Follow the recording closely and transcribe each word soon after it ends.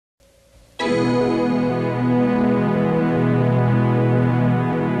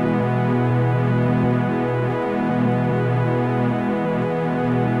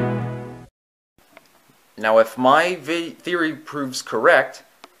Now, if my theory proves correct,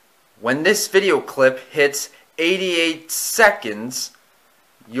 when this video clip hits 88 seconds,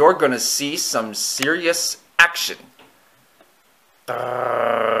 you're gonna see some serious action.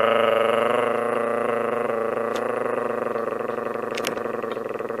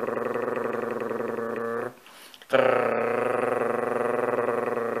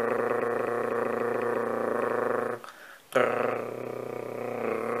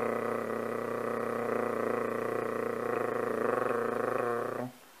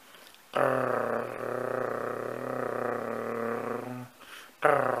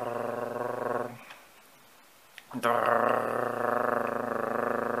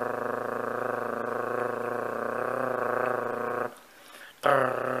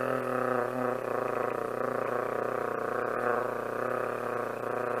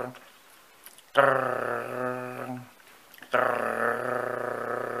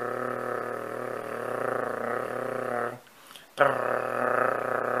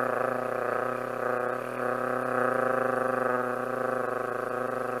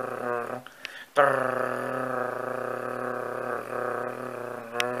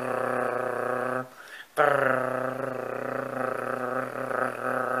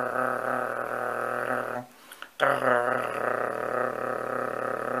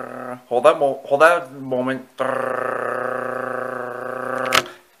 Hold that moment.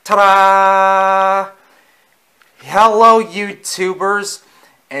 Ta-da! Hello, YouTubers,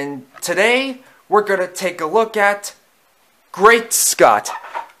 and today we're gonna take a look at Great Scott,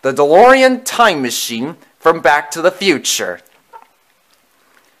 the DeLorean time machine from Back to the Future.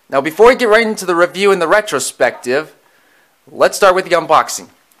 Now, before we get right into the review and the retrospective, let's start with the unboxing.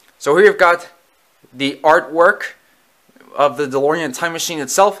 So here we've got the artwork of the DeLorean time machine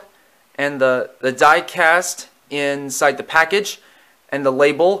itself, and the die-cast inside the package, and the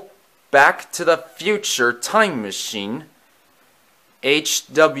label Back to the Future Time Machine,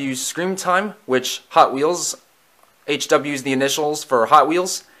 HW Scream Time, which Hot Wheels, HW is the initials for Hot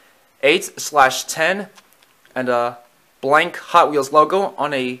Wheels, 8/10, and a blank Hot Wheels logo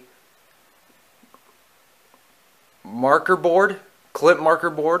on a marker board, clip marker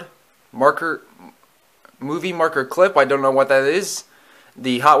board, movie marker clip, I don't know what that is.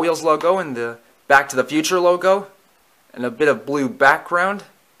 The Hot Wheels logo and the Back to the Future logo, and a bit of blue background.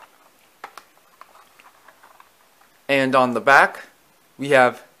 And on the back, we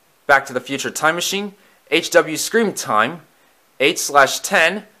have Back to the Future Time Machine, HW Scream Time,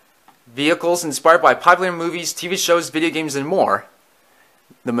 8/10, vehicles inspired by popular movies, TV shows, video games, and more.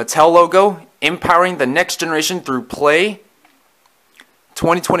 The Mattel logo, empowering the next generation through play.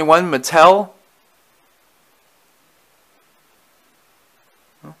 2021 Mattel.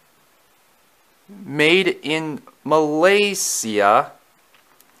 Made in Malaysia,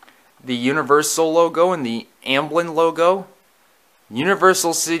 the Universal logo and the Amblin logo,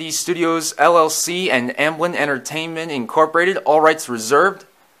 Universal City Studios LLC and Amblin Entertainment Incorporated, all rights reserved.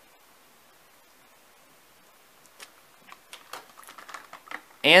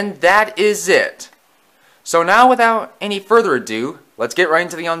 And that is it. So now, without any further ado, let's get right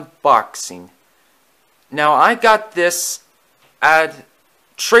into the unboxing. Now, I got this at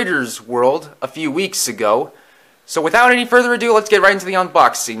Trader's World a few weeks ago. So without any further ado, let's get right into the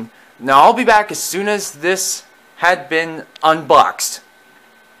unboxing. Now, I'll be back as soon as this had been unboxed.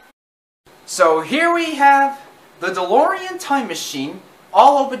 So here we have the DeLorean time machine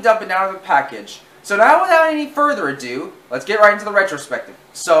all opened up and out of the package. So now, without any further ado, let's get right into the retrospective.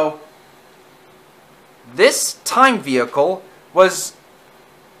 So this time vehicle was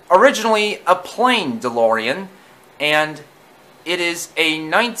originally a plain DeLorean, and it is a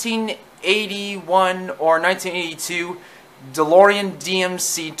 1981 or 1982 DeLorean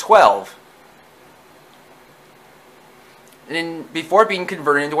DMC-12, before being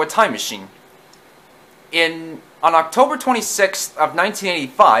converted into a time machine. On October 26th of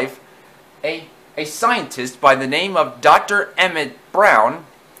 1985, a scientist by the name of Dr. Emmett Brown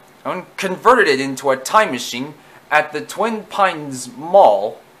converted it into a time machine at the Twin Pines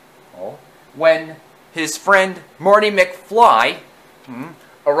Mall when his friend Marty McFly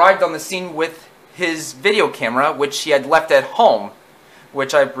arrived on the scene with his video camera, which he had left at home,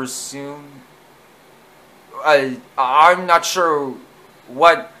 which I presume... I'm not sure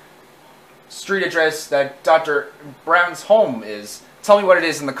what street address that Dr. Brown's home is. Tell me what it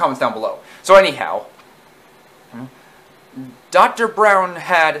is in the comments down below. So anyhow, Dr. Brown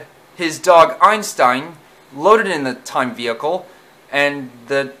had his dog Einstein loaded in the time vehicle, and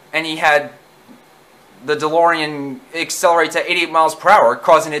he had the DeLorean accelerates at 88 miles per hour,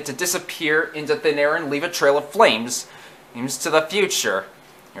 causing it to disappear into thin air and leave a trail of flames to the future.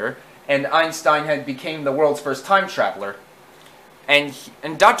 And Einstein had became the world's first time traveler. And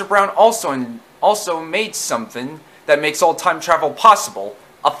Dr. Brown also made something that makes all time travel possible,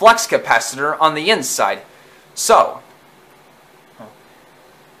 a flux capacitor on the inside. So,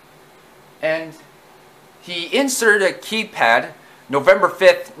 and he inserted a keypad November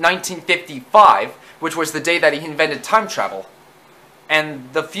 5th, 1955, which was the day that he invented time travel.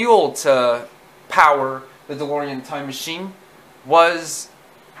 And the fuel to power the DeLorean time machine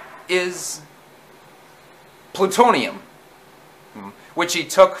is plutonium, which he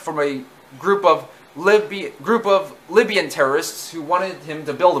took from a group of Libyan terrorists who wanted him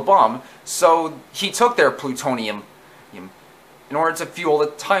to build a bomb. So he took their plutonium in order to fuel the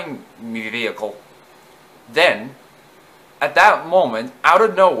time vehicle. Then, at that moment, out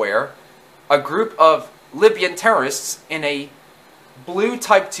of nowhere, a group of Libyan terrorists in a blue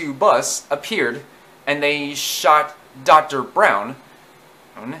Type 2 bus appeared, and they shot Dr. Brown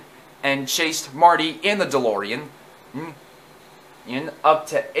and chased Marty in the DeLorean in up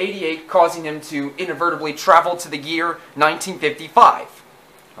to 88, causing him to inadvertently travel to the year 1955.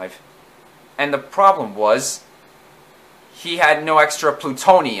 And the problem was, he had no extra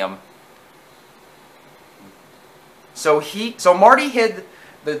plutonium. So Marty hid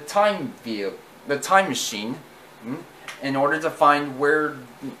the time machine in order to find where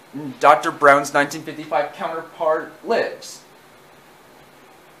Dr. Brown's 1955 counterpart lives.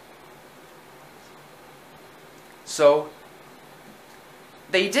 So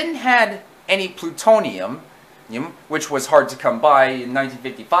they didn't have any plutonium, which was hard to come by in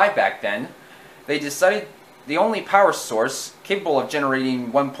 1955 back then. They decided the only power source capable of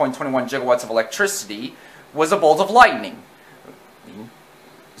generating 1.21 gigawatts of electricity was a bolt of lightning.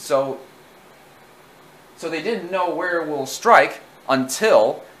 So they didn't know where it will strike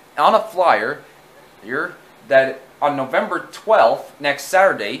until, on a flyer, that on November 12th, next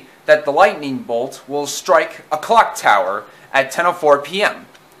Saturday, that the lightning bolt will strike a clock tower at 10:04 p.m.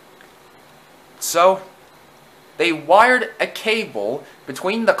 So they wired a cable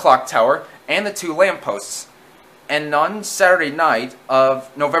between the clock tower and the two lampposts. And on Saturday night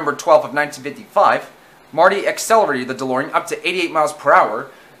of November 12th of 1955, Marty accelerated the DeLorean up to 88 miles per hour,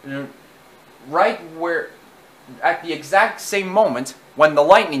 right where, at the exact same moment when the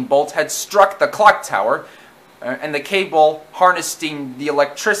lightning bolt had struck the clock tower, and the cable harnessing the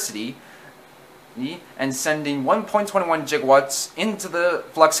electricity and sending 1.21 gigawatts into the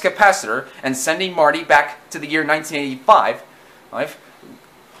flux capacitor and sending Marty back to the year 1985.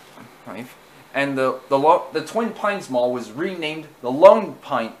 And the Twin Pines Mall was renamed the Lone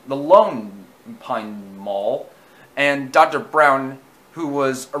Pine Mall, and Dr. Brown, who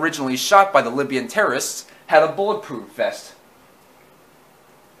was originally shot by the Libyan terrorists, had a bulletproof vest.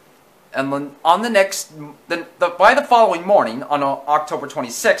 And then by the following morning, on October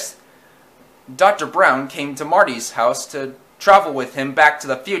 26th, Dr. Brown came to Marty's house to travel with him back to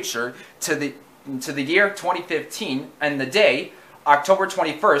the future to the year 2015, and the day, October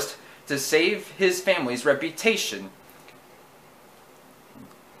 21st, to save his family's reputation.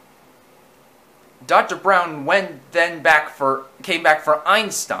 Dr. Brown came back for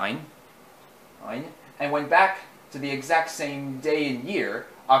Einstein, and went back to the exact same day and year,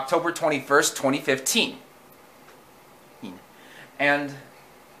 October 21st, 2015. And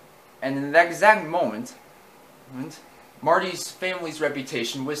in that exact moment, Marty's family's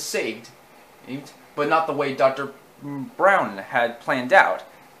reputation was saved, but not the way Dr. Brown had planned out.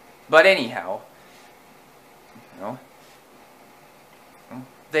 But anyhow,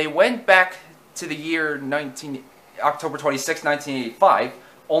 they went back to the year October 26, 1985,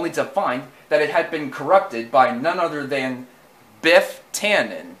 only to find that it had been corrupted by none other than Biff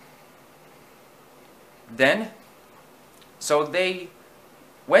Tannen. So they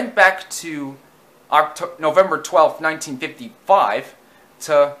went back to November 12, 1955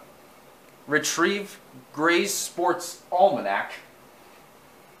 to retrieve Gray's Sports Almanac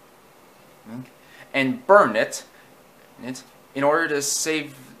and burn it in order to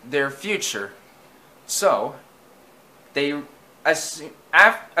save their future. So they, as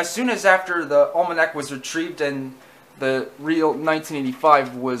soon as after the almanac was retrieved and the real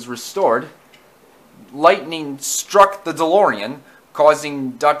 1985 was restored, lightning struck the DeLorean,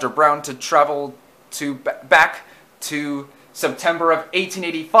 causing Dr. Brown to travel back to September of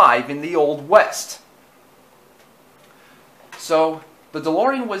 1885 in the Old West. So the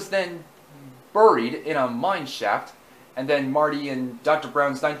DeLorean was then buried in a mine shaft, and then Marty and Dr.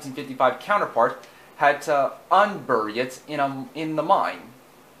 Brown's 1955 counterpart had to unbury it in the mine.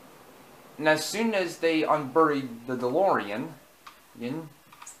 And as soon as they unburied the DeLorean,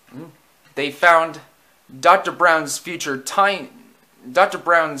 they found Dr. Brown's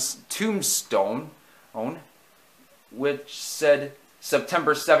tombstone, which said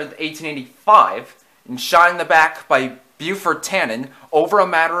September 7th, 1885, and shot in the back by Buford Tannen over a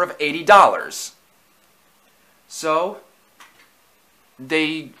matter of $80. So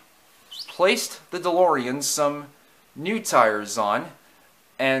they placed the DeLorean some new tires on,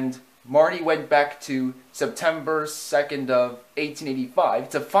 and Marty went back to September 2nd of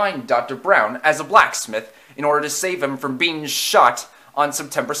 1885 to find Dr. Brown as a blacksmith in order to save him from being shot on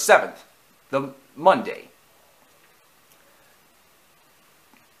September 7th, the Monday.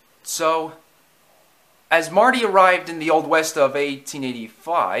 So, as Marty arrived in the Old West of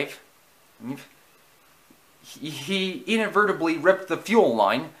 1885, he inadvertently ripped the fuel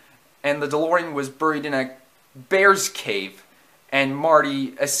line, and the DeLorean was buried in a bear's cave, and Marty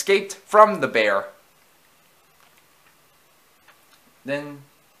escaped from the bear. Then,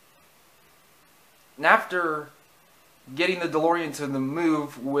 after getting the DeLorean to the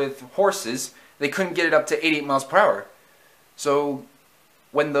move with horses, they couldn't get it up to 88 miles per hour. So,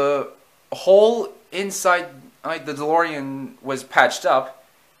 when the hole inside the DeLorean was patched up,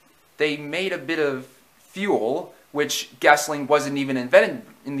 they made a bit of fuel, which gasoline wasn't even invented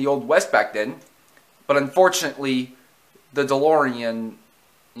in the Old West back then. But unfortunately, the DeLorean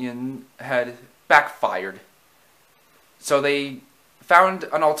had backfired. So they found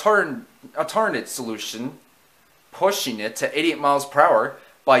an alternate solution, pushing it to 88 miles per hour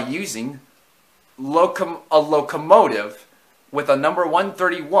by using a locomotive with a number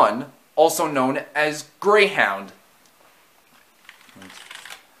 131, also known as Greyhound.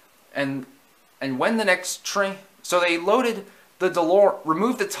 And when the next train, so they loaded the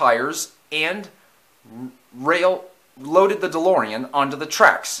removed the tires and loaded the DeLorean onto the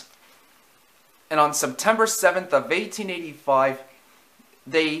tracks. And on September 7th of 1885,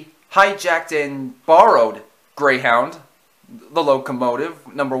 they hijacked and borrowed Greyhound, the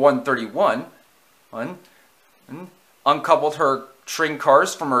locomotive, number 131, uncoupled her train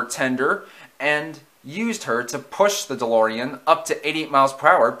cars from her tender, and used her to push the DeLorean up to 88 miles per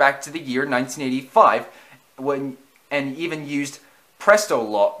hour back to the year 1985, and even used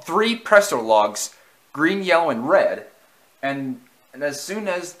three Presto logs, green, yellow, and red. And as soon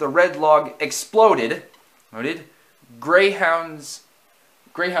as the red log exploded, Greyhound's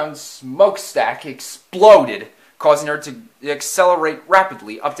smokestack exploded, causing her to accelerate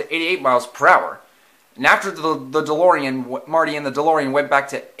rapidly up to 88 miles per hour. And after Marty and the DeLorean went back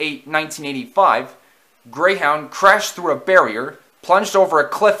to 1985, Greyhound crashed through a barrier, plunged over a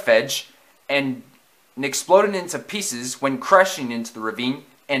cliff edge, and exploded into pieces when crashing into the ravine,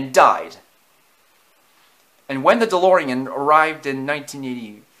 and died. And when the DeLorean arrived in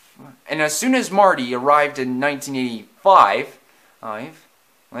 1980, and as soon as Marty arrived in 1985,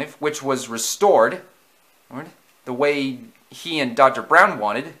 which was restored the way he and Dr. Brown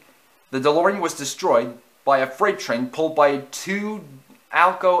wanted, the DeLorean was destroyed by a freight train pulled by two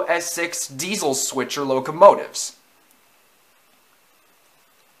Alco S6 diesel switcher locomotives.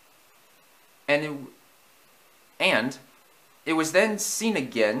 And it was then seen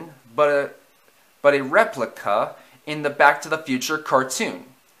again, but a replica in the Back to the Future cartoon,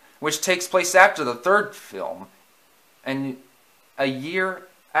 which takes place after the third film, and a year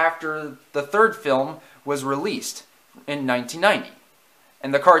after the third film was released in 1990.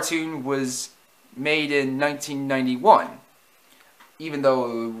 And the cartoon was made in 1991, even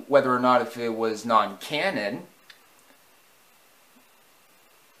though whether or not if it was non-canon.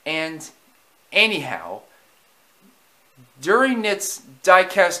 And anyhow, during its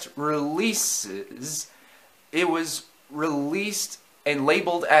diecast releases, it was released and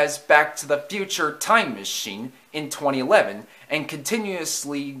labeled as Back to the Future Time Machine in 2011, and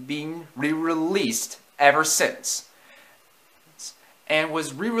continuously being re-released ever since. And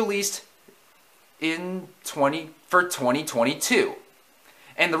was re-released for 2022.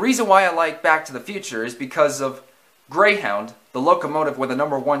 And the reason why I like Back to the Future is because of Greyhound, the locomotive with a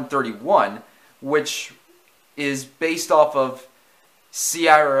number 131, which is based off of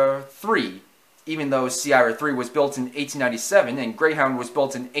Sierra 3, even though Sierra 3 was built in 1897 and Greyhound was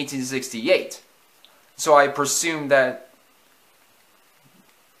built in 1868. So I presume that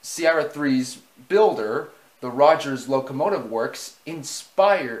Sierra 3's builder, the Rogers Locomotive Works,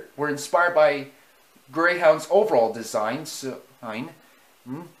 were inspired by Greyhound's overall design,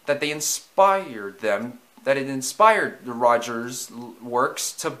 that it inspired the Rogers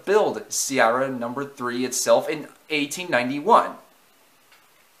Works to build Sierra number 3 itself in 1891.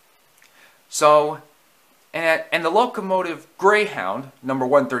 So, and the locomotive Greyhound, number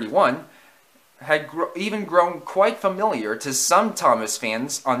 131, had even grown quite familiar to some Thomas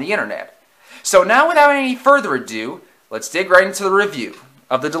fans on the internet. So now, without any further ado, let's dig right into the review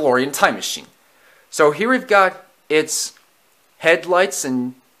of the DeLorean time machine. So here we've got its headlights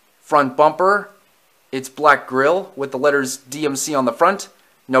and front bumper, its black grille with the letters DMC on the front,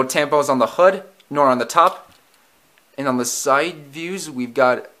 no tampos on the hood nor on the top. And on the side views, we've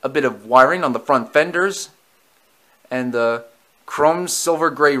got a bit of wiring on the front fenders, and the chrome silver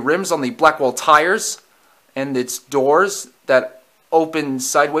gray rims on the Blackwell tires, and its doors that open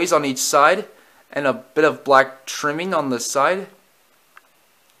sideways on each side, and a bit of black trimming on the side,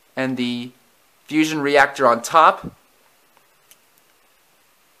 and the fusion reactor on top,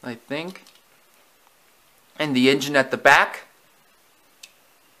 I think, and the engine at the back.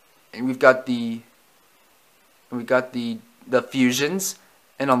 And we've got the fusions,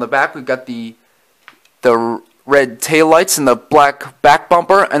 and on the back we've got the red taillights and the black back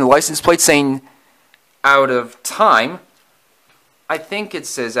bumper and the license plate saying out of time. I think it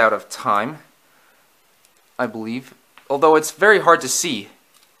says out of time, I believe, although it's very hard to see.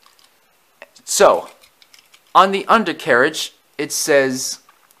 So, on the undercarriage it says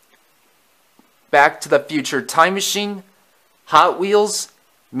Back to the Future Time Machine, Hot Wheels,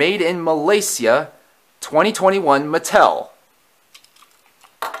 made in Malaysia, 2021 Mattel.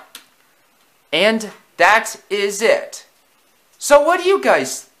 And that is it. So what do you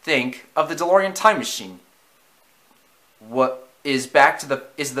guys think of the DeLorean time machine? What is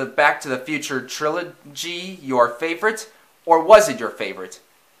the Back to the Future trilogy your favorite, or was it your favorite?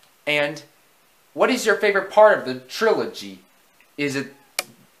 And what is your favorite part of the trilogy? Is it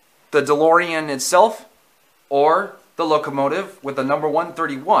the DeLorean itself, or the locomotive with the number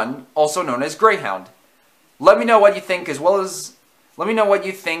 131, also known as Greyhound? Let me know what you think, as well as let me know what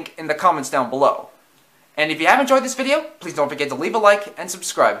you think in the comments down below. And if you have enjoyed this video, please don't forget to leave a like and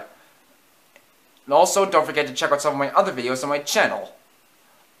subscribe. And also, don't forget to check out some of my other videos on my channel.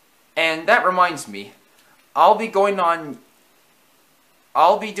 And that reminds me, I'll be doing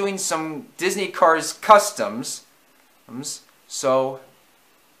some Disney Cars customs, so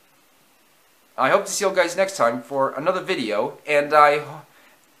I hope to see you guys next time for another video, and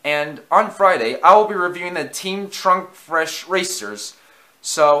on Friday I will be reviewing the Team Trunk Fresh Racers.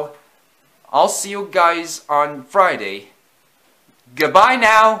 So I'll see you guys on Friday. Goodbye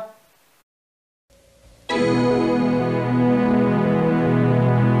now!